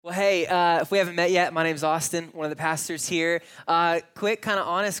Well, hey, if we haven't met yet, my name's Austin, one of the pastors here. Quick, kind of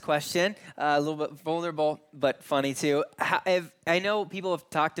honest question, a little bit vulnerable, but funny too. I know people have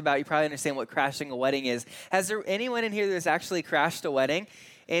talked about, you probably understand what crashing a wedding is. Has there anyone in here that's actually crashed a wedding?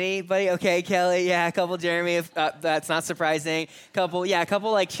 Anybody? Okay, Kelly, yeah, a couple, Jeremy, that's not surprising. A couple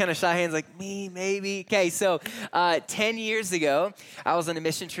like kind of shy hands like me, maybe. Okay, so 10 years ago, I was on a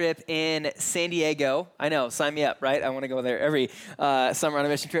mission trip in San Diego. I know, sign me up, right? I want to go there every summer on a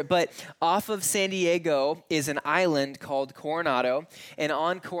mission trip. But off of San Diego is an island called Coronado. And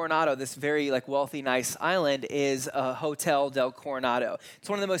on Coronado, this very like wealthy, nice island, is a Hotel del Coronado. It's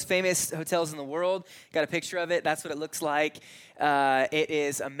one of the most famous hotels in the world. Got a picture of it. That's what it looks like. It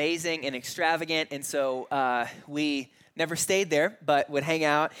is amazing and extravagant, and so we never stayed there, but would hang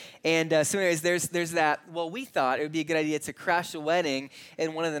out. And so anyways, there's that. Well, we thought it would be a good idea to crash a wedding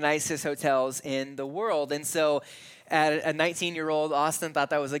in one of the nicest hotels in the world. And so at a 19-year-old, Austin thought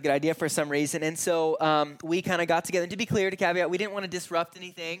that was a good idea for some reason. And so we kind of got together. And to be clear, to caveat, we didn't want to disrupt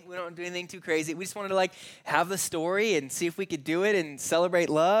anything. We don't want to do anything too crazy. We just wanted to like have the story and see if we could do it and celebrate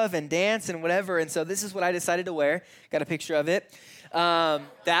love and dance and whatever. And so this is what I decided to wear. Got a picture of it.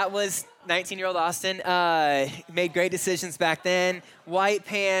 That was 19-year-old Austin. Made great decisions back then. White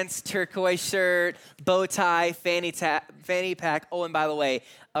pants, turquoise shirt, bow tie, fanny pack. Oh, and by the way,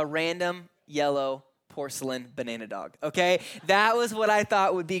 a random yellow porcelain banana dog, okay? That was what I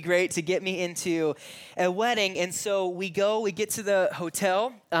thought would be great to get me into a wedding. And so we get to the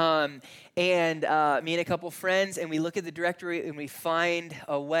hotel, and me and a couple friends, and we look at the directory, and we find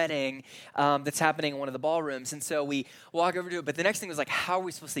a wedding that's happening in one of the ballrooms. And so we walk over to it, but the next thing was like, how are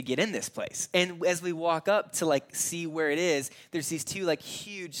we supposed to get in this place? And as we walk up to like see where it is, there's these two like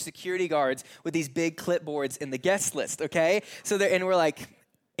huge security guards with these big clipboards in the guest list, okay? So and we're like,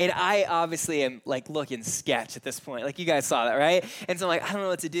 and I obviously am like looking sketch at this point. Like you guys saw that, right? And so I'm like, I don't know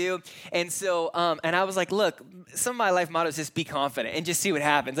what to do. And so, and I was like, look, some of my life mottos is be confident and just see what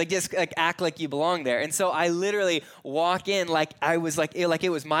happens. Like just like act like you belong there. And so I literally walk in like I was like it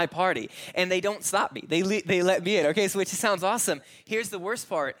was my party. And they don't stop me. They let me in. Okay, so which sounds awesome. Here's the worst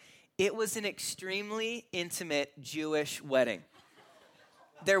part. It was an extremely intimate Jewish wedding.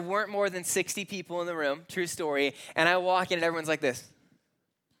 There weren't more than 60 people in the room. True story. And I walk in and everyone's like this.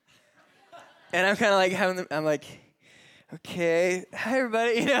 And I'm kind of like I'm like, okay, hi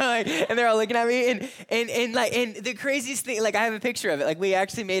everybody, you know, like, and they're all looking at me, and the craziest thing, like I have a picture of it, like we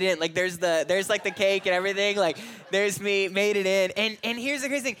actually made it in, like there's like the cake and everything, like there's me, made it in, and here's the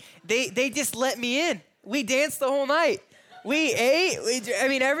crazy thing, they just let me in. We danced the whole night. We ate,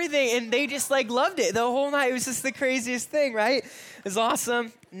 everything, and they just like loved it the whole night. It was just the craziest thing, right? It was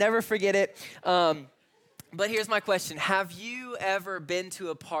awesome. Never forget it. But here's my question. Have you ever been to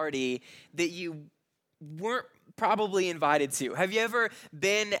a party that you weren't probably invited to? Have you ever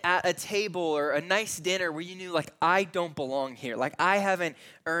been at a table or a nice dinner where you knew, like, I don't belong here? Like, I haven't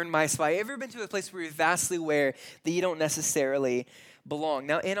earned my spot. Have you ever been to a place where you're vastly aware that you don't necessarily belong?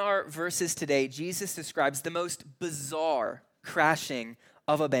 Now, in our verses today, Jesus describes the most bizarre crashing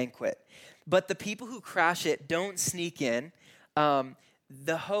of a banquet. But the people who crash it don't sneak in.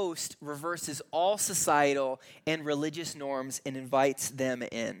 The host reverses all societal and religious norms and invites them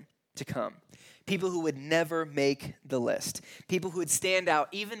in to come. People who would never make the list. People who would stand out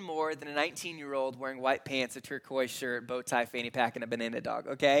even more than a 19-year-old wearing white pants, a turquoise shirt, bow tie, fanny pack, and a banana dog,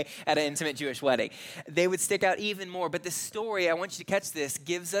 okay, at an intimate Jewish wedding. They would stick out even more. But this story, I want you to catch this,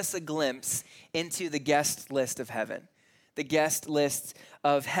 gives us a glimpse into the guest list of heaven. The guest list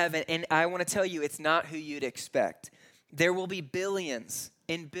of heaven. And I want to tell you, it's not who you'd expect. There will be billions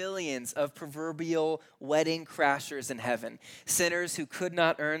and billions of proverbial wedding crashers in heaven. Sinners who could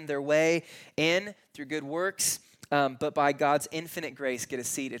not earn their way in through good works, but by God's infinite grace get a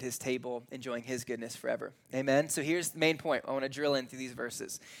seat at his table, enjoying his goodness forever. Amen? So here's the main point. I want to drill into these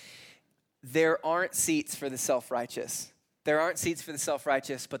verses. There aren't seats for the self-righteous. There aren't seats for the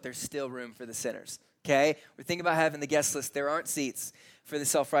self-righteous, but there's still room for the sinners. Okay? We're thinking about having the guest list. There aren't seats for the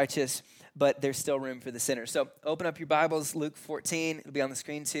self-righteous, but there's still room for the sinners. So open up your Bibles, Luke 14. It'll be on the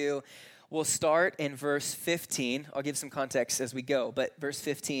screen too. We'll start in verse 15. I'll give some context as we go, but verse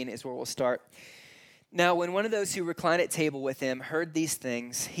 15 is where we'll start. Now, when one of those who reclined at table with him heard these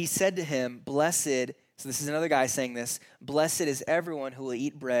things, he said to him, blessed, so this is another guy saying this, blessed is everyone who will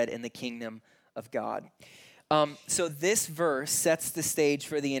eat bread in the kingdom of God. So this verse sets the stage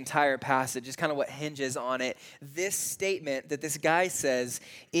for the entire passage. It's kind of what hinges on it. This statement that this guy says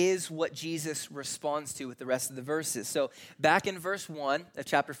is what Jesus responds to with the rest of the verses. So back in verse 1 of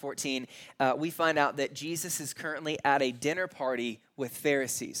chapter 14, we find out that Jesus is currently at a dinner party with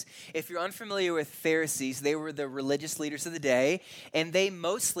Pharisees. If you're unfamiliar with Pharisees, they were the religious leaders of the day, and they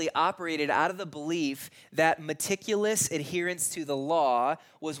mostly operated out of the belief that meticulous adherence to the law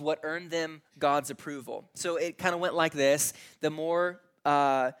was what earned them God's approval. So it kind of went like this: the more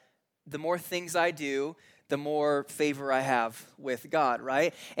things I do, the more favor I have with God,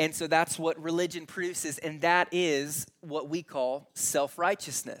 right? And so that's what religion produces, and that is what we call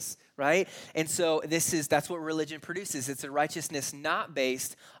self-righteousness, right? And so that's what religion produces. It's a righteousness not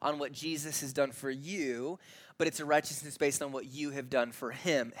based on what Jesus has done for you, but it's a righteousness based on what you have done for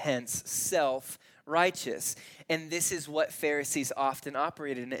him, hence self-righteous. And this is what Pharisees often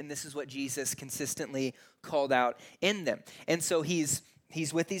operated in, and this is what Jesus consistently called out in them. And so he's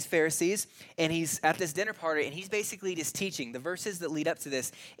with these Pharisees, and he's at this dinner party, and he's basically just teaching. The verses that lead up to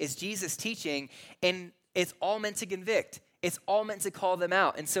this is Jesus teaching, and it's all meant to convict. It's all meant to call them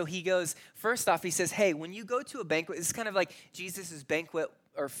out. And so he goes, first off, he says, hey, when you go to a banquet, it's kind of like Jesus' banquet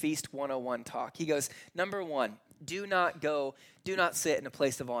or feast 101 talk. He goes, number one, do not sit in a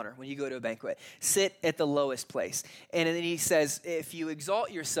place of honor when you go to a banquet. Sit at the lowest place. And then he says, if you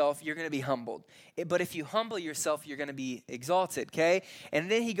exalt yourself, you're going to be humbled. But if you humble yourself, you're going to be exalted, okay? And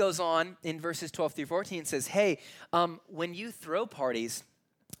then he goes on in verses 12 through 14 and says, hey, when you throw parties,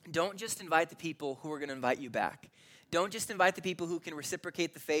 don't just invite the people who are going to invite you back. Don't just invite the people who can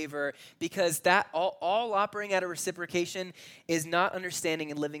reciprocate the favor, because that all operating out of reciprocation is not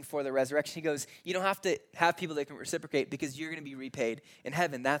understanding and living for the resurrection. He goes, you don't have to have people that can reciprocate, because you're going to be repaid in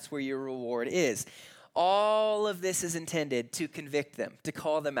heaven. That's where your reward is. All of this is intended to convict them, to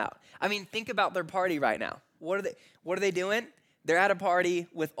call them out. I mean, think about their party right now. What are they doing? They're at a party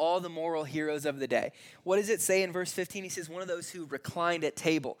with all the moral heroes of the day. What does it say in verse 15? He says, one of those who reclined at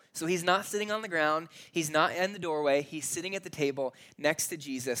table. So he's not sitting on the ground. He's not in the doorway. He's sitting at the table next to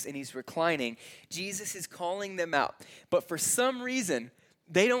Jesus, and he's reclining. Jesus is calling them out. But for some reason,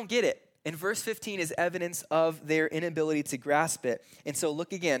 they don't get it. And verse 15 is evidence of their inability to grasp it. And so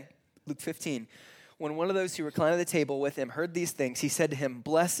look again, Luke 15. When one of those who reclined at the table with him heard these things, he said to him,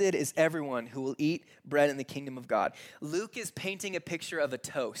 blessed is everyone who will eat bread in the kingdom of God. Luke is painting a picture of a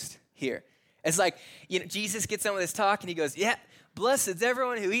toast here. It's like, Jesus gets done with his talk and he goes, yeah, blessed is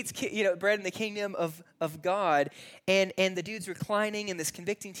everyone who eats bread in the kingdom of God. And the dude's reclining in this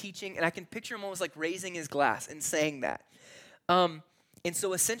convicting teaching, and I can picture him almost like raising his glass and saying that. And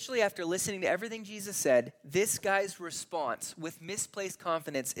so essentially, after listening to everything Jesus said, this guy's response with misplaced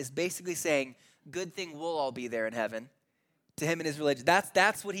confidence is basically saying, good thing we'll all be there in heaven, to him and his religion.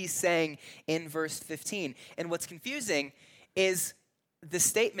 That's what he's saying in verse 15. And what's confusing is the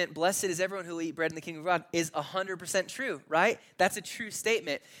statement, blessed is everyone who will eat bread in the kingdom of God, is 100% true, right? That's a true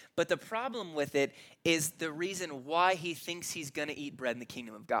statement. But the problem with it is the reason why he thinks he's going to eat bread in the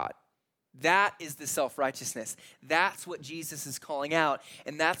kingdom of God. That is the self-righteousness. That's what Jesus is calling out,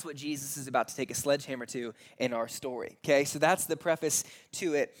 and that's what Jesus is about to take a sledgehammer to in our story. Okay, so that's the preface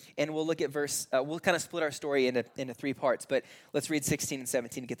to it, and we'll look at we'll kind of split our story into three parts, but let's read 16 and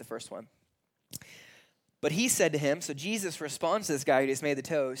 17 to get the first one. But he said to him, so Jesus responds to this guy who just made the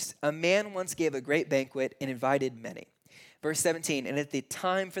toast, a man once gave a great banquet and invited many. Verse 17, and at the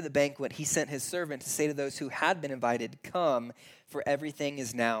time for the banquet, he sent his servant to say to those who had been invited, come, for everything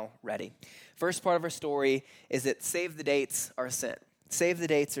is now ready. First part of our story is that save the dates are sent. Save the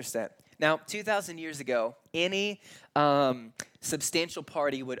dates are sent. Now, 2,000 years ago, any substantial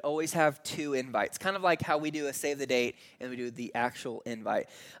party would always have two invites, kind of like how we do a save the date and we do the actual invite.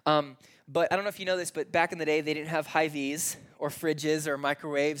 But I don't know if you know this, but back in the day, they didn't have Hy-Vees or fridges or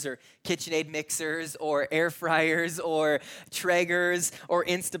microwaves or KitchenAid mixers or air fryers or Traegers or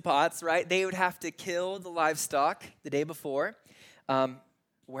Instapots, right? They would have to kill the livestock the day before.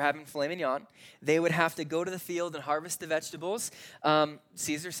 We're having filet mignon. They would have to go to the field and harvest the vegetables.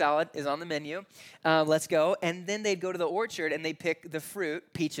 Caesar salad is on the menu. Let's go. And then they'd go to the orchard and they'd pick the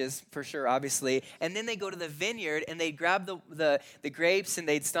fruit, peaches for sure, obviously. And then they'd go to the vineyard and they'd grab the grapes and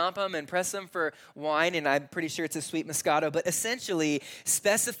they'd stomp them and press them for wine. And I'm pretty sure it's a sweet Moscato. But essentially,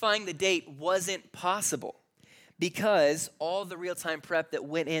 specifying the date wasn't possible, because all the real-time prep that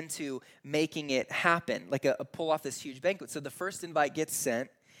went into making it happen, like a pull off this huge banquet. So the first invite gets sent,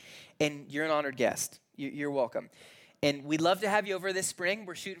 and you're an honored guest. You're welcome. And we'd love to have you over this spring.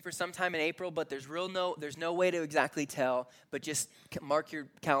 We're shooting for sometime in April, but there's no way to exactly tell. But just mark your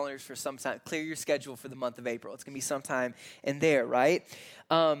calendars for some time. Clear your schedule for the month of April. It's going to be sometime in there, right?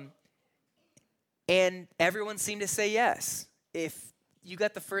 And everyone seemed to say yes. If you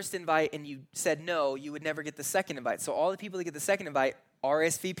got the first invite and you said no, you would never get the second invite. So all the people that get the second invite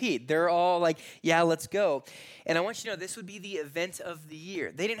RSVP'd. They're all like, yeah, let's go. And I want you to know this would be the event of the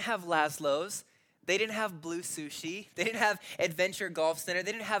year. They didn't have Laszlo's. They didn't have Blue Sushi. They didn't have Adventure Golf Center.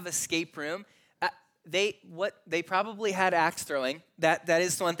 They didn't have Escape Room. They probably had axe throwing. That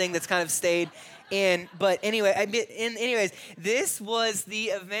is one thing that's kind of stayed in. But anyway, anyways, this was the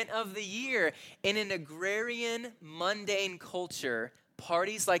event of the year. In an agrarian, mundane culture,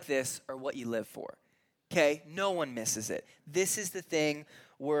 parties like this are what you live for. Okay? No one misses it. This is the thing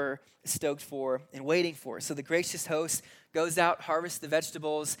we're stoked for and waiting for. So the gracious host goes out, harvests the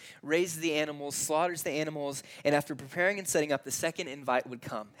vegetables, raises the animals, slaughters the animals, and after preparing and setting up, the second invite would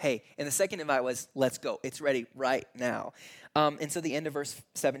come. Hey, and the second invite was, let's go. It's ready right now. And so the end of verse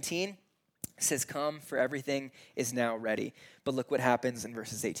 17 says, come, for everything is now ready. But look what happens in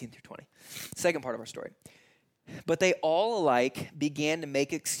verses 18 through 20. Second part of our story. But they all alike began to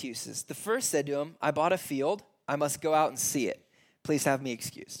make excuses. The first said to him, I bought a field. I must go out and see it. Please have me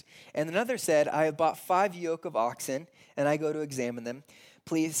excused. And another said, I have bought 5 yoke of oxen, and I go to examine them.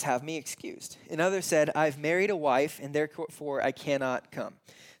 Please have me excused. Another said, I've married a wife, and therefore I cannot come.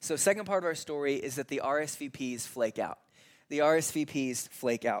 So second part of our story is that the RSVPs flake out. The RSVPs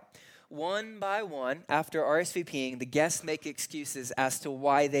flake out. One by one, after RSVPing, the guests make excuses as to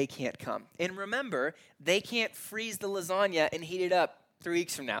why they can't come. And remember, they can't freeze the lasagna and heat it up 3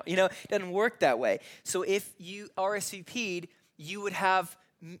 weeks from now. It doesn't work that way. So if you RSVP'd, you would have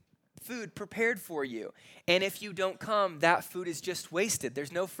food prepared for you. And if you don't come, that food is just wasted.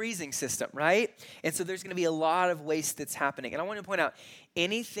 There's no freezing system, right? And so there's going to be a lot of waste that's happening. And I want to point out,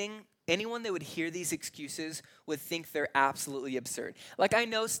 anyone that would hear these excuses would think they're absolutely absurd. Like, I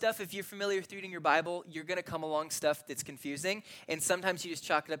know stuff, if you're familiar with reading your Bible, you're going to come along stuff that's confusing. And sometimes you just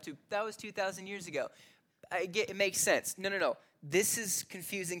chalk it up to, that was 2,000 years ago. It makes sense. No. This is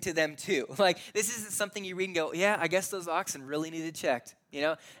confusing to them too. Like, this isn't something you read and go, yeah, I guess those oxen really needed checked.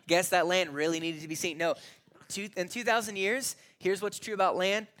 Guess that land really needed to be seen. No, in 2,000 years, here's what's true about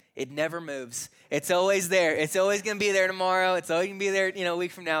land. It never moves. It's always there. It's always going to be there tomorrow. It's always going to be there, a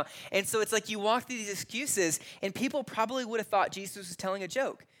week from now. And so it's like you walk through these excuses, and people probably would have thought Jesus was telling a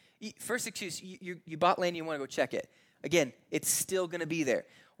joke. First excuse, you bought land, you want to go check it. Again, it's still going to be there.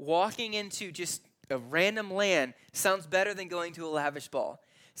 Walking into just a random land sounds better than going to a lavish ball.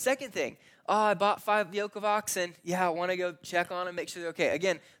 Second thing, I bought 5 yoke of oxen. Yeah, I want to go check on them, make sure they're okay.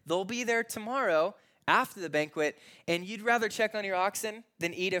 Again, they'll be there tomorrow after the banquet, and you'd rather check on your oxen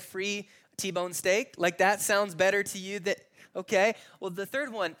than eat a free T-bone steak? Like, that sounds better to you okay. Well, the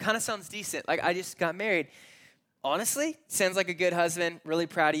third one kind of sounds decent. Like, I just got married. Honestly, sounds like a good husband. Really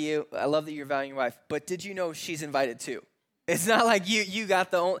proud of you. I love that you're valuing your wife. But did you know she's invited too? It's not like you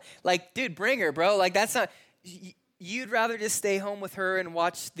got the only, like, dude, bring her, bro. Like, that's not, you'd rather just stay home with her and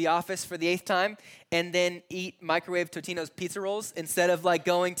watch The Office for the 8th time and then eat microwave Totino's pizza rolls instead of, like,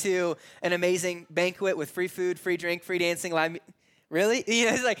 going to an amazing banquet with free food, free drink, free dancing, live. Really?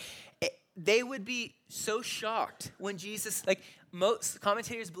 It's like, they would be so shocked when Jesus, like, most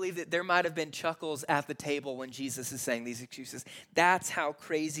commentators believe that there might have been chuckles at the table when Jesus is saying these excuses. That's how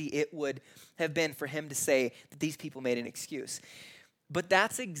crazy it would have been for him to say that these people made an excuse. But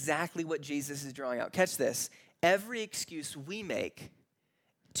that's exactly what Jesus is drawing out. Catch this. Every excuse we make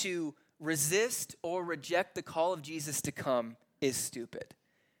to resist or reject the call of Jesus to come is stupid.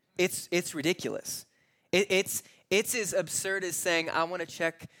 It's ridiculous. It's as absurd as saying, I want to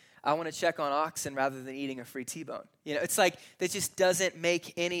check on oxen rather than eating a free T-bone. It's like, that just doesn't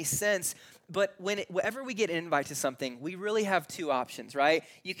make any sense. But whenever we get an invite to something, we really have 2 options, right?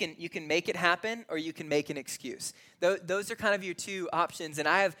 You can make it happen, or you can make an excuse. Those are kind of your 2 options,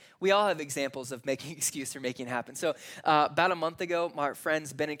 and we all have examples of making excuse or making it happen. So about a month ago, my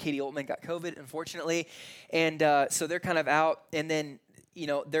friends Ben and Katie Oltman got COVID, unfortunately, and so they're kind of out, and then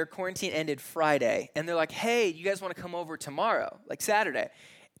their quarantine ended Friday, and they're like, hey, you guys want to come over tomorrow, like Saturday?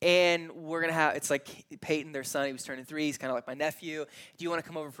 And we're going to have, it's like Peyton, their son, he was turning 3. He's kind of like my nephew. Do you want to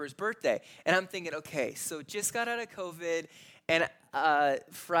come over for his birthday? And I'm thinking, okay, so just got out of COVID and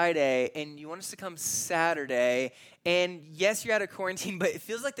Friday, and you want us to come Saturday. And yes, you're out of quarantine, but it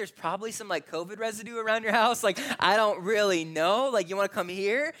feels like there's probably some like COVID residue around your house. Like, I don't really know. Like, you want to come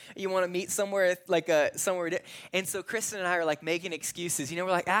here? Or you want to meet somewhere, like somewhere? And so Kristen and I are like making excuses. We're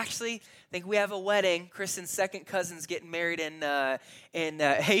like, actually, I think we have a wedding. Kristen's second cousin's getting married in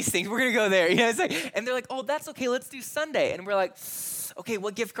Hastings. We're going to go there. It's like, and they're like, oh, that's okay. Let's do Sunday. And we're like, okay,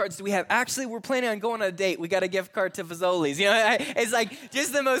 what gift cards do we have? Actually, we're planning on going on a date. We got a gift card to Fazoli's. It's like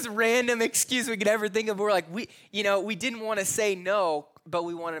just the most random excuse we could ever think of. We're like, we didn't want to say no, but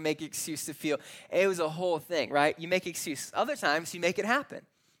we wanted to make an excuse to feel. It was a whole thing, right? You make excuses. Other times, you make it happen.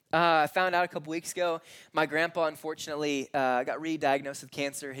 I found out a couple weeks ago, my grandpa, unfortunately, got re-diagnosed with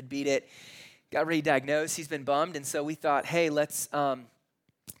cancer, had beat it, got re-diagnosed. He's been bummed, and so we thought, hey, let's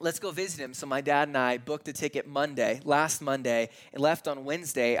let's go visit him. So my dad and I booked a ticket last Monday, and left on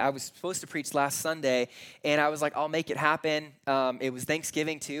Wednesday. I was supposed to preach last Sunday, and I was like, I'll make it happen. It was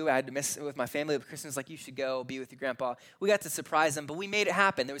Thanksgiving too. I had to miss it with my family, but Kristen was like, you should go be with your grandpa. We got to surprise him, but we made it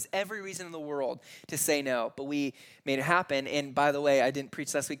happen. There was every reason in the world to say no, but we made it happen. And by the way, I didn't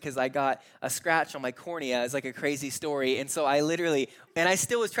preach last week because I got a scratch on my cornea. It's like a crazy story. And so I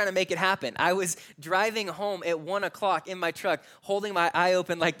still was trying to make it happen. I was driving home at 1 o'clock in my truck, holding my eye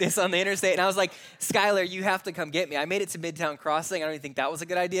open like this on the interstate. And I was like, Skylar, you have to come get me. I made it to Midtown Crossing. I don't even think that was a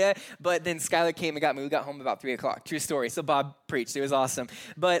good idea. But then Skylar came and got me. We got home about 3 o'clock. True story. So Bob preached. It was awesome.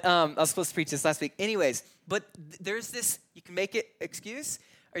 But I was supposed to preach this last week. Anyways, but there's this, you can make it excuse,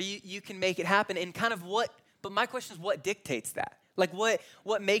 or you can make it happen. And kind of but my question is, what dictates that? Like what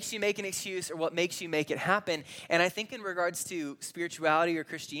makes you make an excuse, or what makes you make it happen? And I think in regards to spirituality or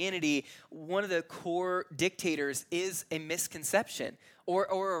Christianity, one of the core dictators is a misconception or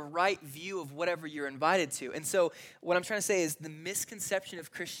a right view of whatever you're invited to. And so what I'm trying to say is the misconception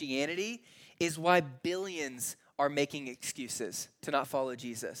of Christianity is why billions are making excuses to not follow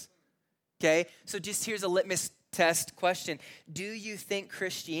Jesus. Okay? So just here's a litmus test question. Do you think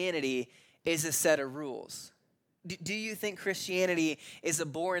Christianity is a set of rules? Do you think Christianity is a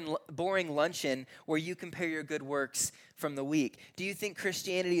boring luncheon where you compare your good works from the week? Do you think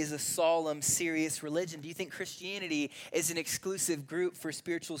Christianity is a solemn, serious religion? Do you think Christianity is an exclusive group for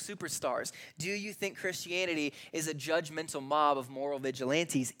spiritual superstars? Do you think Christianity is a judgmental mob of moral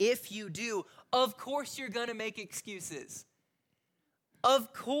vigilantes? If you do, of course you're going to make excuses.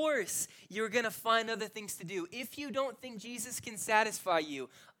 Of course, you're going to find other things to do. If you don't think Jesus can satisfy you,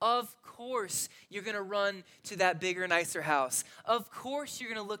 of course, you're going to run to that bigger, nicer house. Of course,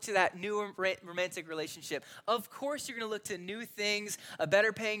 you're going to look to that new romantic relationship. Of course, you're going to look to new things, a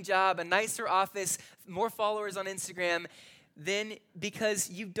better paying job, a nicer office, more followers on Instagram, then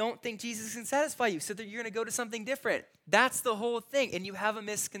because you don't think Jesus can satisfy you. So that you're going to go to something different. That's the whole thing. And you have a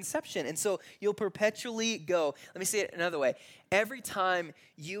misconception. And so you'll perpetually go. Let me say it another way. Every time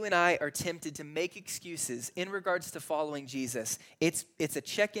you and I are tempted to make excuses in regards to following Jesus, it's a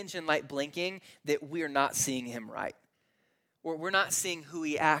check engine light blinking that we're not seeing him right. Or we're not seeing who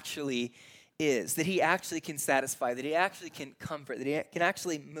he actually is, that he actually can satisfy, that he actually can comfort, that he can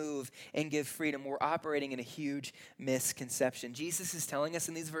actually move and give freedom. We're operating in a huge misconception. Jesus is telling us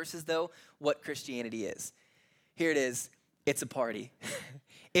in these verses, though, what Christianity is. Here it is. It's a party.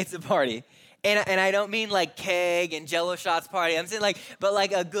 It's a party. And I don't mean like keg and Jello shots party. I'm saying but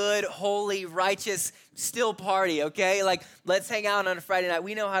like a good, holy, righteous, still party, okay? Like, let's hang out on a Friday night.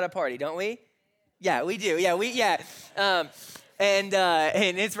 We know how to party, don't we? Yeah, we do. And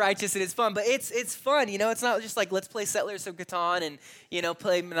it's righteous and it's fun, but it's fun, you know. It's not just like let's play Settlers of Catan and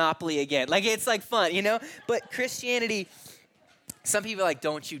play Monopoly again. Like it's like fun, you know. But Christianity, some people are like,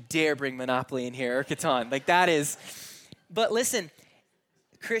 don't you dare bring Monopoly in here or Catan. Like that is. But listen,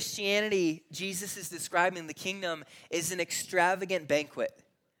 Christianity, Jesus is describing the kingdom is an extravagant banquet.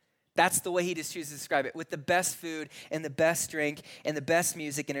 That's the way he just chooses to describe it, with the best food and the best drink and the best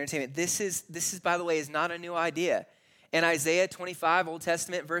music and entertainment. This is by the way, is not a new idea. In Isaiah 25, Old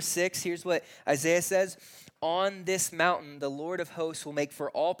Testament, verse 6, here's what Isaiah says. On this mountain, the Lord of hosts will make for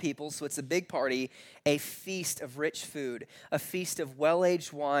all people, so it's a big party, a feast of rich food, a feast of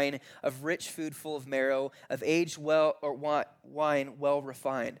well-aged wine, of rich food full of marrow, of aged wine well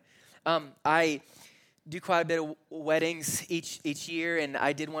refined. I do quite a bit of weddings each year, and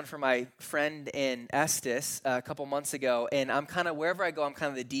I did one for my friend in Estes a couple months ago, and I'm kind of, wherever I go, I'm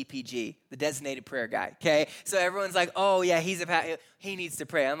kind of the DPG, the designated prayer guy, okay? So everyone's like, oh yeah, he needs to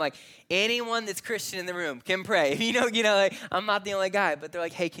pray. I'm like, anyone that's Christian in the room can pray. Like, I'm not the only guy, but they're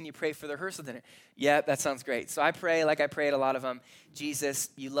like, hey, can you pray for the rehearsal dinner? Yeah, that sounds great. So I pray like I pray at a lot of them. Jesus,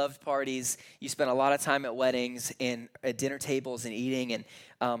 you loved parties. You spent a lot of time at weddings and at dinner tables and eating,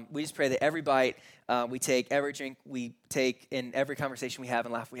 and we just pray that every bite we take, every drink we take, in every conversation we have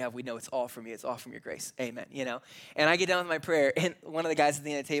and laugh we have, we know it's all from you. It's all from your grace. Amen. And I get done with my prayer, and one of the guys at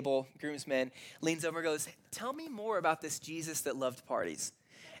the end of the table, groomsmen, leans over and goes, tell me more about this Jesus that loved parties.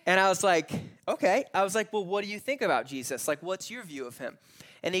 And I was like, okay. I was like, well, what do you think about Jesus? Like, what's your view of him?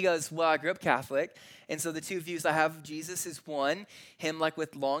 And he goes, well, I grew up Catholic, and so the two views I have of Jesus is one, him like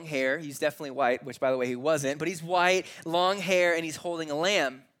with long hair. He's definitely white, which, by the way, he wasn't, but he's white, long hair, and he's holding a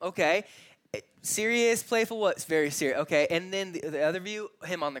lamb. Okay. Serious, playful, what's very serious. Okay. And then the other view,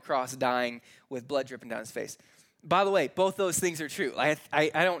 him on the cross dying with blood dripping down his face. By the way, both those things are true. I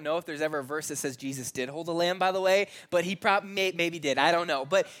don't know if there's ever a verse that says Jesus did hold a lamb, by the way, but he probably maybe did. I don't know.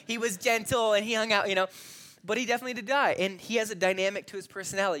 But he was gentle and he hung out, But he definitely did die, and he has a dynamic to his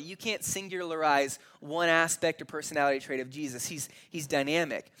personality. You can't singularize one aspect or personality trait of Jesus. He's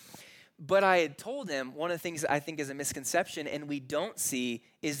dynamic. But I had told him one of the things that I think is a misconception and we don't see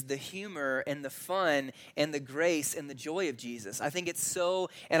is the humor and the fun and the grace and the joy of Jesus. I think it's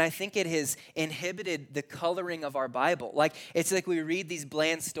so, and I think it has inhibited the coloring of our Bible. Like, it's like we read these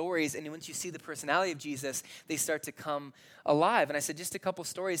bland stories, and once you see the personality of Jesus, they start to come alive. And I said just a couple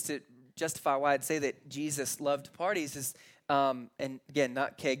stories to justify why I'd say that Jesus loved parties is, and again,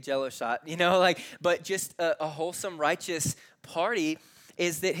 not keg Jello shot, but just a wholesome, righteous party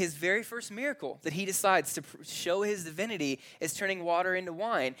is that his very first miracle that he decides to show his divinity is turning water into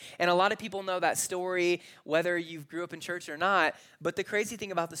wine. And a lot of people know that story, whether you grew up in church or not. But the crazy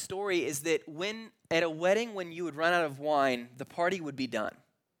thing about the story is that at a wedding, when you would run out of wine, the party would be done.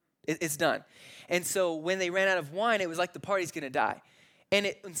 It's done. And so when they ran out of wine, it was like the party's going to die. And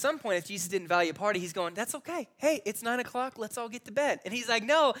at some point, if Jesus didn't value a party, he's going, that's okay. Hey, it's 9 o'clock. Let's all get to bed. And he's like,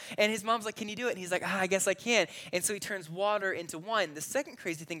 no. And his mom's like, can you do it? And he's like, I guess I can. And so he turns water into wine. The second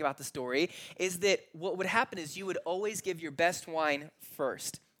crazy thing about the story is that what would happen is you would always give your best wine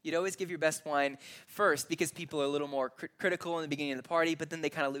first. You'd always give your best wine first because people are a little more critical in the beginning of the party, but then they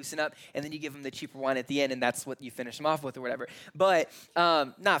kind of loosen up, and then you give them the cheaper wine at the end, and that's what you finish them off with or whatever. But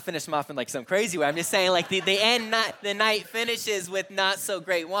not finish them off in like some crazy way. I'm just saying like the night finishes with not so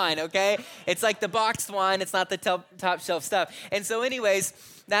great wine, okay? It's like the boxed wine. It's not the top shelf stuff. And so anyways,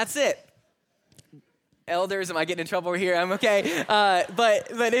 that's it. Elders, am I getting in trouble here? I'm okay.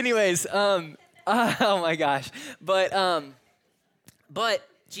 But anyways, oh my gosh. But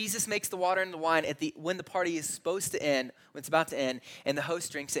Jesus makes the water into wine when the party is supposed to end, when it's about to end, and the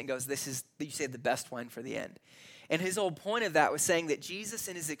host drinks it and goes, this is, you saved the best wine for the end. And his whole point of that was saying that Jesus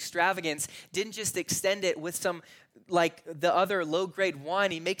in his extravagance didn't just extend it with some, like the other low-grade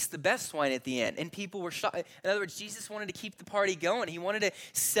wine. He makes the best wine at the end. And people were shocked. In other words, Jesus wanted to keep the party going. He wanted to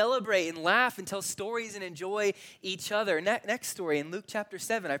celebrate and laugh and tell stories and enjoy each other. Next story in Luke chapter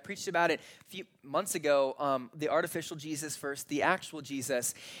 7. I preached about it a few months ago, the artificial Jesus versus the actual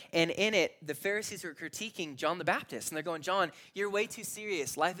Jesus. And in it, the Pharisees are critiquing John the Baptist. And they're going, John, you're way too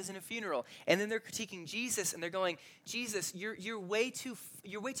serious. Life isn't a funeral. And then they're critiquing Jesus, and they're going, Jesus, you're way too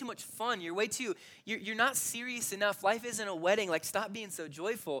much fun. You're not serious enough. Life isn't a wedding. Like, stop being so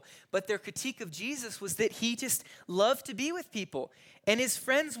joyful. But their critique of Jesus was that he just loved to be with people. And his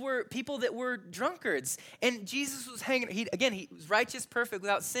friends were people that were drunkards. And Jesus was he was righteous, perfect,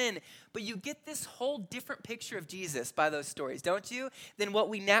 without sin. But you get this whole different picture of Jesus by those stories, don't you? Than what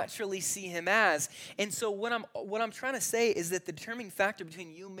we naturally see him as. And so what I'm trying to say is that the determining factor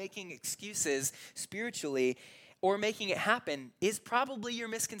between you making excuses spiritually or making it happen is probably your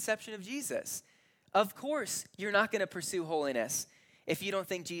misconception of Jesus. Of course, you're not going to pursue holiness if you don't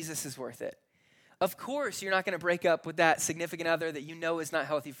think Jesus is worth it. Of course, you're not going to break up with that significant other that you know is not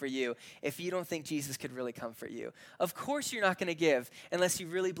healthy for you if you don't think Jesus could really come for you. Of course, you're not going to give unless you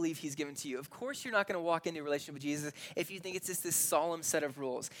really believe he's given to you. Of course, you're not going to walk into a relationship with Jesus if you think it's just this solemn set of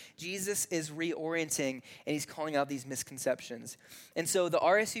rules. Jesus is reorienting, and he's calling out these misconceptions. And so the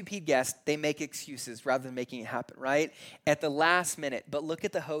RSVP guests, they make excuses rather than making it happen, right? At the last minute. But look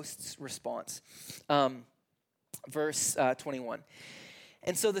at the host's response. Verse 21.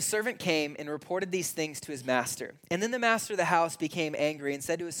 And so the servant came and reported these things to his master. And then the master of the house became angry and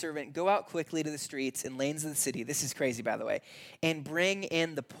said to his servant, go out quickly to the streets and lanes of the city. This is crazy, by the way. And bring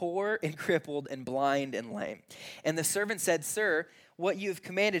in the poor and crippled and blind and lame. And the servant said, sir, what you have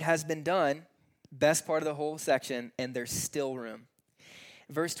commanded has been done. Best part of the whole section. And there's still room.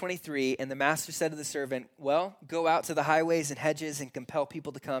 Verse 23, and the master said to the servant, well, go out to the highways and hedges and compel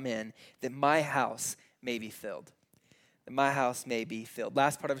people to come in, that my house may be filled. That my house may be filled.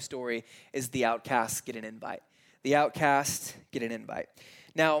 Last part of the story is the outcasts get an invite. The outcasts get an invite.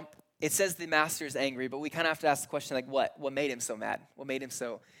 Now, it says the master is angry, but we kind of have to ask the question, like, what? What made him so mad? What made him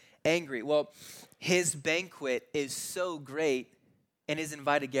so angry? Well, his banquet is so great, and his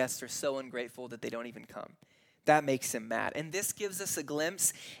invited guests are so ungrateful that they don't even come. That makes him mad. And this gives us a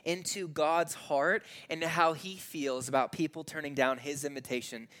glimpse into God's heart and how he feels about people turning down his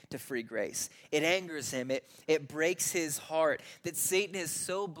invitation to free grace. It angers him. It breaks his heart that Satan has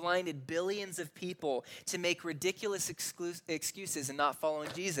so blinded billions of people to make ridiculous excuses and not following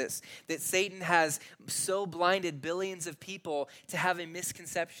Jesus. That Satan has so blinded billions of people to have a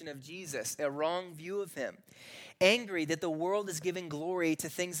misconception of Jesus, a wrong view of him. Angry that the world is giving glory to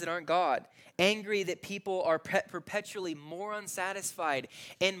things that aren't God. angry that people are perpetually more unsatisfied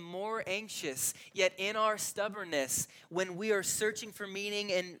and more anxious. Yet in our stubbornness, when we are searching for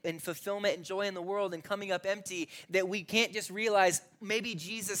meaning and fulfillment and joy in the world and coming up empty, that we can't just realize maybe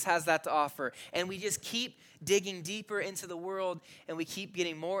Jesus has that to offer. And we just keep digging deeper into the world, and we keep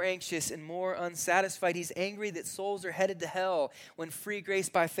getting more anxious and more unsatisfied. He's angry that souls are headed to hell when free grace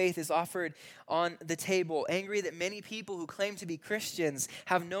by faith is offered on the table. Angry that many people who claim to be Christians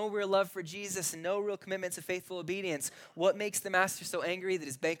have no real love for Jesus and no real commitment to faithful obedience. What makes the master so angry? That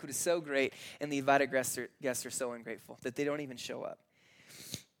his banquet is so great and the invited guests are so ungrateful that they don't even show up.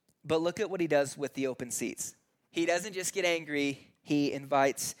 But look at what he does with the open seats. He doesn't just get angry, he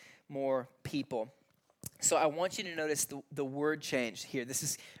invites more people. So I want you to notice the word change here. This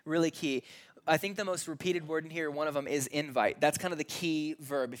is really key. I think the most repeated word in here, one of them is invite. That's kind of the key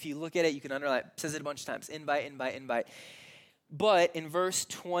verb. If you look at it, you can underline it. It says it a bunch of times. Invite, invite, invite. But in verse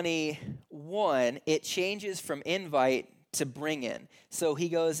 21, it changes from invite to bring in. So he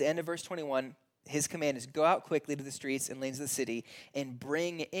goes, end of verse 21, his command is go out quickly to the streets and lanes of the city and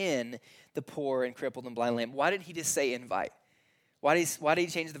bring in the poor and crippled and blind and lame. Why did he just say invite? Why did he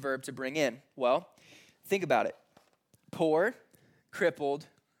change the verb to bring in? Well, think about it. Poor, crippled,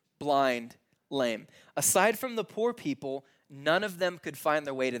 blind, lame. Aside from the poor people, none of them could find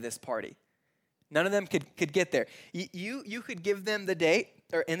their way to this party. None of them could get there. You could give them the date,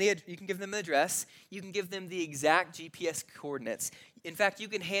 you can give them the address. You can give them the exact GPS coordinates. In fact, you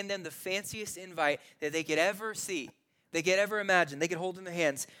can hand them the fanciest invite that they could ever see, they could ever imagine, they could hold in their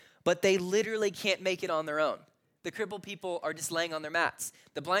hands, but they literally can't make it on their own. The crippled people are just laying on their mats.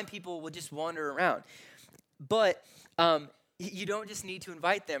 The blind people will just wander around. But you don't just need to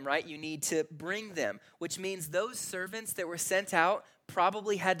invite them, right? You need to bring them, which means those servants that were sent out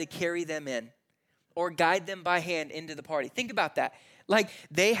probably had to carry them in or guide them by hand into the party. Think about that. Like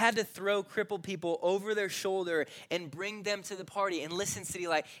they had to throw crippled people over their shoulder and bring them to the party. And listen, City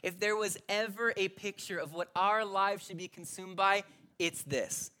Light, if there was ever a picture of what our lives should be consumed by, it's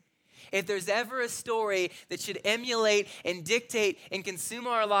this. If there's ever a story that should emulate and dictate and consume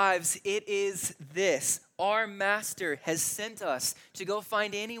our lives, it is this. Our master has sent us to go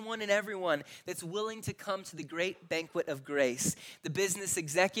find anyone and everyone that's willing to come to the great banquet of grace. The business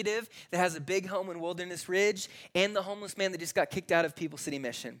executive that has a big home in Wilderness Ridge and the homeless man that just got kicked out of People City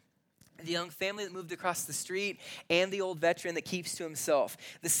Mission. The young family that moved across the street, and the old veteran that keeps to himself.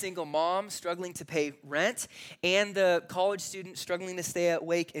 The single mom struggling to pay rent, and the college student struggling to stay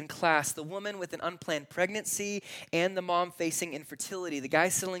awake in class. The woman with an unplanned pregnancy, and the mom facing infertility. The guy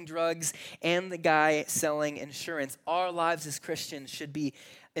selling drugs, and the guy selling insurance. Our lives as Christians should be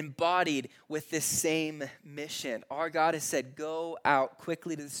embodied with this same mission. Our God has said, go out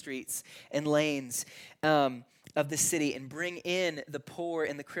quickly to the streets and lanes of the city and bring in the poor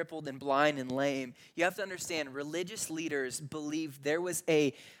and the crippled and blind and lame. You have to understand, religious leaders believed there was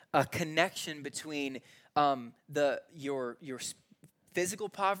a connection between your physical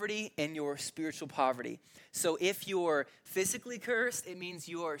poverty and your spiritual poverty. So if you're physically cursed, it means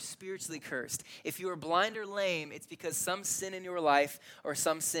you are spiritually cursed. If you are blind or lame, it's because some sin in your life or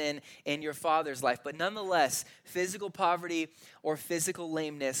some sin in your father's life. But nonetheless, physical poverty or physical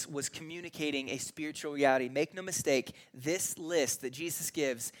lameness was communicating a spiritual reality. Make no mistake, this list that Jesus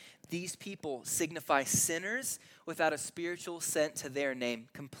gives, these people signify sinners without a spiritual scent to their name,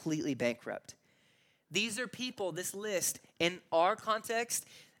 completely bankrupt. These are people, this list, in our context,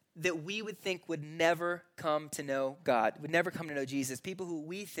 that we would think would never come to know God, would never come to know Jesus, people who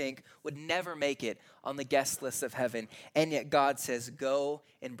we think would never make it on the guest list of heaven. And yet God says, go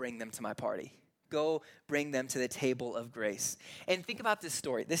and bring them to my party. Go bring them to the table of grace. And think about this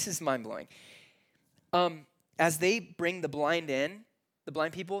story. This is mind-blowing. As they bring the blind in, the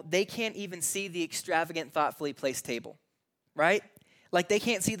blind people, they can't even see the extravagant, thoughtfully placed table, right? Like they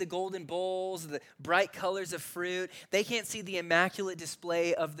can't see the golden bowls, the bright colors of fruit. They can't see the immaculate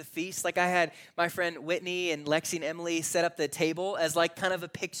display of the feast. Like I had my friend Whitney and Lexi and Emily set up the table as like kind of a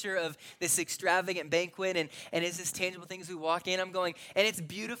picture of this extravagant banquet and it's this tangible thing as we walk in. I'm going, and it's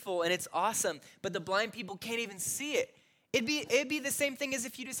beautiful and it's awesome, but the blind people can't even see it. It'd be the same thing as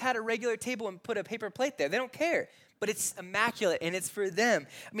if you just had a regular table and put a paper plate there. They don't care. But it's immaculate, and it's for them.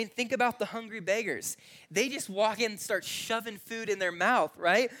 I mean, think about the hungry beggars. They just walk in and start shoving food in their mouth,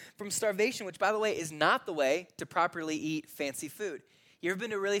 right? From starvation, which, by the way, is not the way to properly eat fancy food. You ever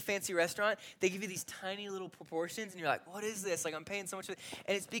been to a really fancy restaurant? They give you these tiny little proportions, and you're like, what is this? Like, I'm paying so much for it.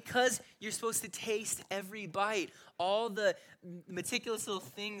 And it's because you're supposed to taste every bite, all the meticulous little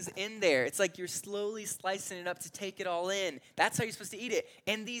things in there. It's like you're slowly slicing it up to take it all in. That's how you're supposed to eat it.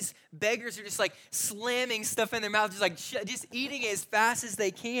 And these beggars are just like slamming stuff in their mouth, just like just eating it as fast as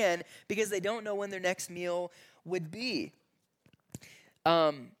they can because they don't know when their next meal would be.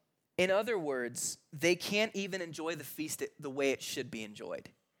 In other words, they can't even enjoy the feast the way it should be enjoyed.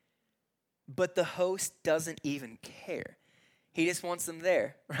 But the host doesn't even care. He just wants them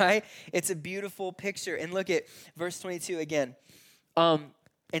there, right? It's a beautiful picture. And look at verse 22 again. And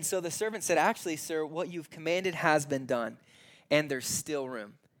so the servant said, actually, sir, what you've commanded has been done. And there's still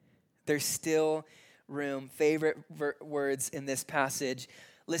room. There's still room. Favorite words in this passage.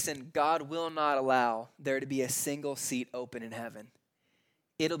 Listen, God will not allow there to be a single seat open in heaven.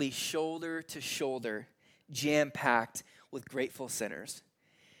 It'll be shoulder to shoulder, jam-packed with grateful sinners.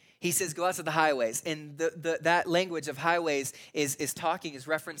 He says, go out to the highways. And that language of highways is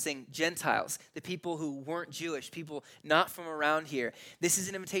referencing Gentiles, the people who weren't Jewish, people not from around here. This is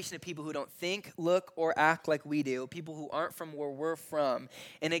an invitation to people who don't think, look, or act like we do, people who aren't from where we're from.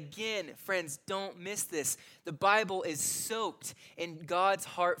 And again, friends, don't miss this. The Bible is soaked in God's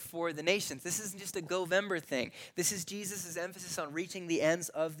heart for the nations. This isn't just a Govember thing. This is Jesus' emphasis on reaching the ends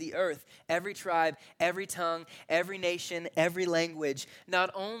of the earth. Every tribe, every tongue, every nation, every language.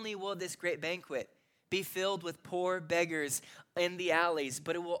 Not only will this great banquet be filled with poor beggars in the alleys,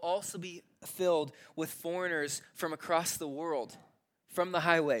 but it will also be filled with foreigners from across the world, from the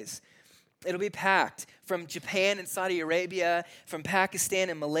highways. It'll be packed from Japan and Saudi Arabia, from Pakistan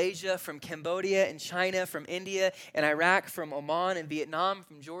and Malaysia, from Cambodia and China, from India and Iraq, from Oman and Vietnam,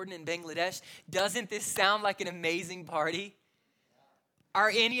 from Jordan and Bangladesh. Doesn't this sound like an amazing party? Are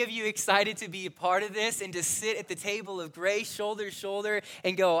any of you excited to be a part of this and to sit at the table of grace, shoulder to shoulder,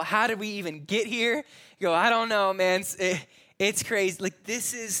 and go, how did we even get here? You go, I don't know, man. It's crazy. Like,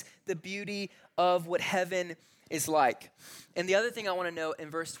 this is the beauty of what heaven is like. And the other thing I want to note in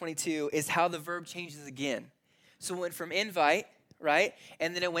verse 22 is how the verb changes again. So it went from invite, right?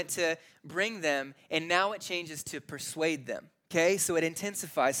 And then it went to bring them, and now it changes to persuade them. Okay, so it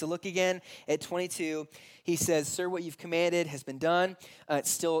intensifies. So look again at 22. He says, sir, what you've commanded has been done. There's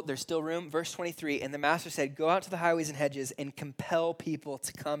still room. Verse 23, and the master said, go out to the highways and hedges and compel people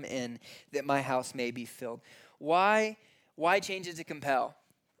to come in that my house may be filled. Why change it to compel?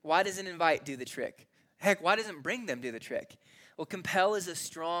 Why doesn't invite do the trick? Heck, why doesn't bring them do the trick? Well, compel is a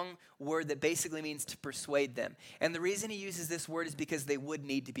strong word that basically means to persuade them. And the reason he uses this word is because they would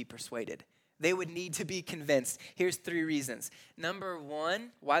need to be persuaded. They would need to be convinced. Here's 3 reasons. Number 1,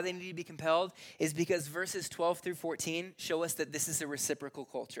 why they need to be compelled is because verses 12 through 14 show us that this is a reciprocal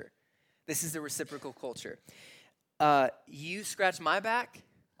culture. This is a reciprocal culture. You scratch my back,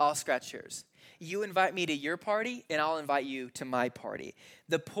 I'll scratch yours. You invite me to your party, and I'll invite you to my party.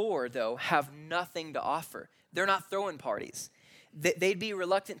 The poor, though, have nothing to offer. They're not throwing parties. They'd be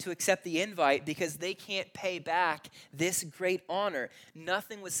reluctant to accept the invite because they can't pay back this great honor.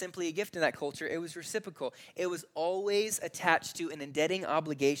 Nothing was simply a gift in that culture. It was reciprocal. It was always attached to an indebting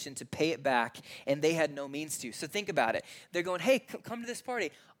obligation to pay it back, and they had no means to. So think about it. They're going, hey, come to this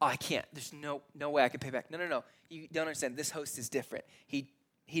party. Oh, I can't. There's no way I can pay back. No. You don't understand. This host is different.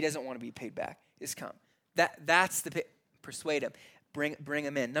 He doesn't want to be paid back. Just come. That's persuade him. Bring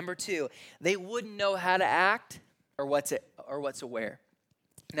him in. Number 2, they wouldn't know how to act or what to wear.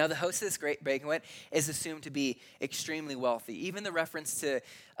 Now, the host of this great banquet is assumed to be extremely wealthy. Even the reference to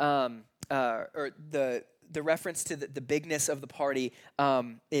the reference to the bigness of the party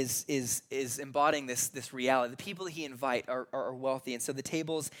is embodying this reality. The people he invite are wealthy, and so the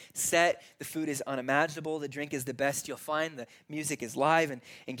table's set, the food is unimaginable, the drink is the best you'll find, the music is live and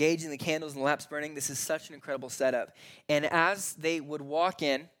engaging, the candles and lamps burning. This is such an incredible setup. And as they would walk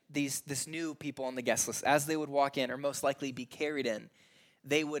in, this new people on the guest list, as they would walk in or most likely be carried in,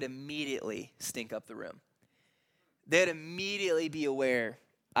 they would immediately stink up the room. They'd immediately be aware,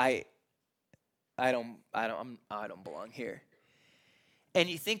 I don't belong here. And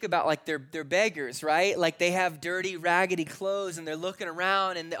you think about like they're beggars, right? Like they have dirty, raggedy clothes and they're looking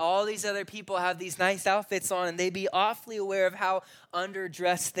around and all these other people have these nice outfits on and they'd be awfully aware of how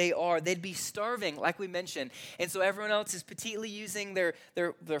underdressed they are. They'd be starving, like we mentioned. And so everyone else is petitely using their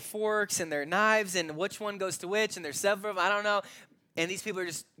forks and their knives and which one goes to which and there's several of them, I don't know. And these people are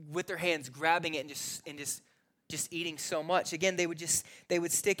just with their hands grabbing it and just eating so much. Again, they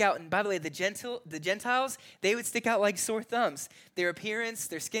would stick out. And by the way, the Gentiles, they would stick out like sore thumbs. Their appearance,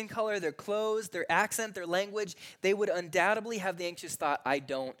 their skin color, their clothes, their accent, their language, they would undoubtedly have the anxious thought, I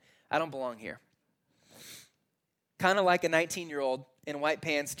don't belong here. kind of like a 19-year-old in white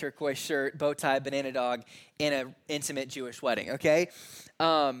pants, turquoise shirt, bow tie, banana dog in an intimate Jewish wedding, okay?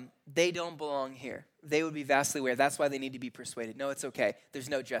 They don't belong here. They would be vastly aware. That's why they need to be persuaded. No, it's okay. There's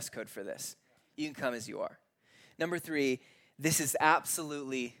no dress code for this. You can come as you are. Number 3, this is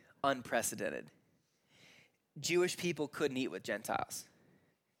absolutely unprecedented. Jewish people couldn't eat with Gentiles.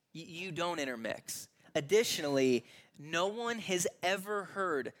 You don't intermix. Additionally, no one has ever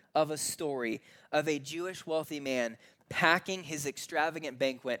heard of a story of a Jewish wealthy man packing his extravagant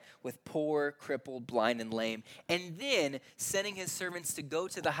banquet with poor, crippled, blind, and lame, and then sending his servants to go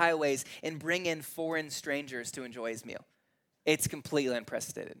to the highways and bring in foreign strangers to enjoy his meal. It's completely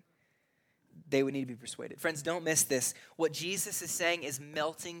unprecedented. They would need to be persuaded. Friends, don't miss this. What Jesus is saying is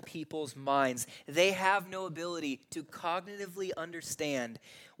melting people's minds. They have no ability to cognitively understand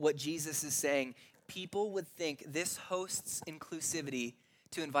what Jesus is saying. People would think this host's inclusivity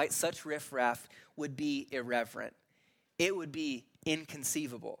to invite such riffraff would be irreverent. It would be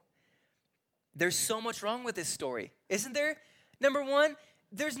inconceivable. There's so much wrong with this story, isn't there? Number 1,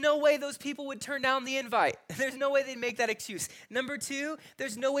 there's no way those people would turn down the invite. There's no way they'd make that excuse. Number 2,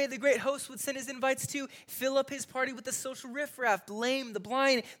 there's no way the great host would send his invites to fill up his party with the social riffraff, the lame, the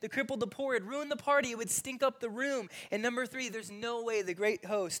blind, the crippled, the poor. It'd ruin the party. It would stink up the room. And number 3, there's no way the great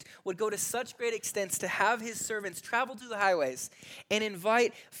host would go to such great extents to have his servants travel through the highways and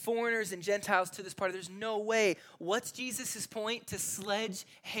invite foreigners and Gentiles to this party. There's no way. What's Jesus' point? To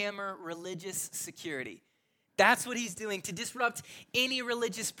sledgehammer religious security. That's what he's doing, to disrupt any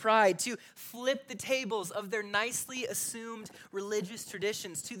religious pride, to flip the tables of their nicely assumed religious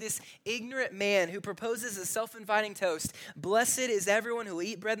traditions to this ignorant man who proposes a self-inviting toast. Blessed is everyone who will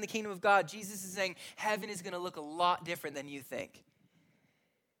eat bread in the kingdom of God. Jesus is saying heaven is going to look a lot different than you think.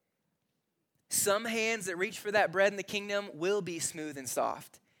 Some hands that reach for that bread in the kingdom will be smooth and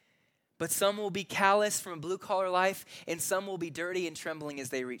soft, but some will be callous from a blue-collar life, and some will be dirty and trembling as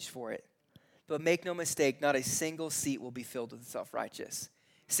they reach for it. But make no mistake, not a single seat will be filled with the self-righteous.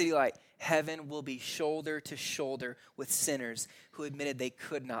 City Light, heaven will be shoulder to shoulder with sinners who admitted they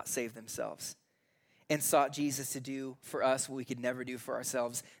could not save themselves and sought Jesus to do for us what we could never do for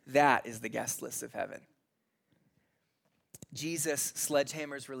ourselves. That is the guest list of heaven. Jesus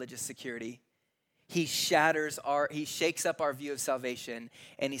sledgehammers religious security. He shakes up our view of salvation,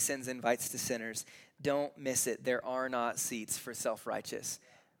 and he sends invites to sinners. Don't miss it. There are not seats for self-righteous,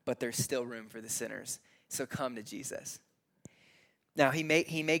 but there's still room for the sinners. So come to Jesus. Now, he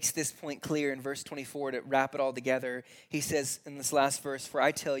makes this point clear in verse 24 to wrap it all together. He says in this last verse, "For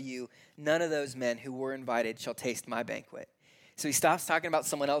I tell you, none of those men who were invited shall taste my banquet." So he stops talking about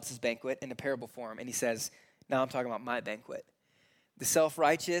someone else's banquet in a parable form, and he says, now I'm talking about my banquet. The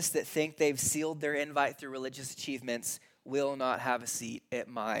self-righteous that think they've sealed their invite through religious achievements will not have a seat at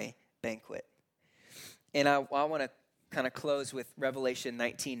my banquet. And I want to kind of close with Revelation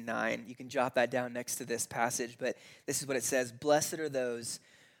 19:9. You can jot that down next to this passage, but this is what it says. Blessed are those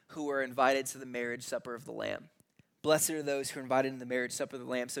who are invited to the marriage supper of the Lamb. Blessed are those who are invited to the marriage supper of the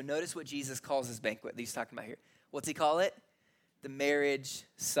Lamb. So notice what Jesus calls his banquet that he's talking about here. What's he call it? The marriage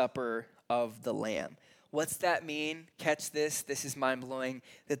supper of the Lamb. What's that mean? Catch this. This is mind-blowing.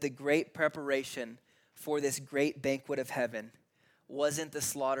 That the great preparation for this great banquet of heaven wasn't the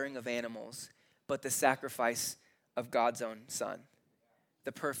slaughtering of animals, but the sacrifice of God's own Son,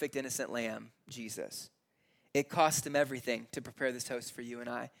 the perfect innocent lamb, Jesus. It cost him everything to prepare this toast for you and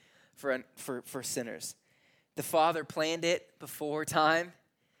I, for sinners. The Father planned it before time.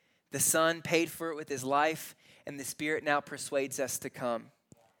 The Son paid for it with his life, and the Spirit now persuades us to come.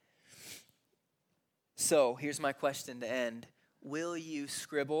 So here's my question to end. Will you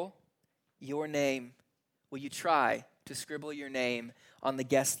scribble your name? Will you try to scribble your name on the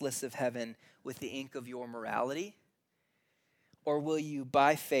guest list of heaven with the ink of your morality? Or will you,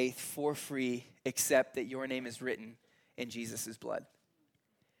 by faith, for free, accept that your name is written in Jesus' blood?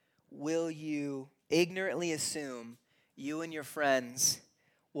 Will you ignorantly assume you and your friends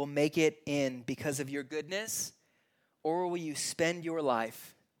will make it in because of your goodness? Or will you spend your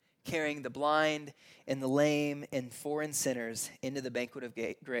life carrying the blind and the lame and foreign sinners into the banquet of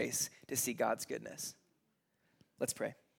grace to see God's goodness? Let's pray.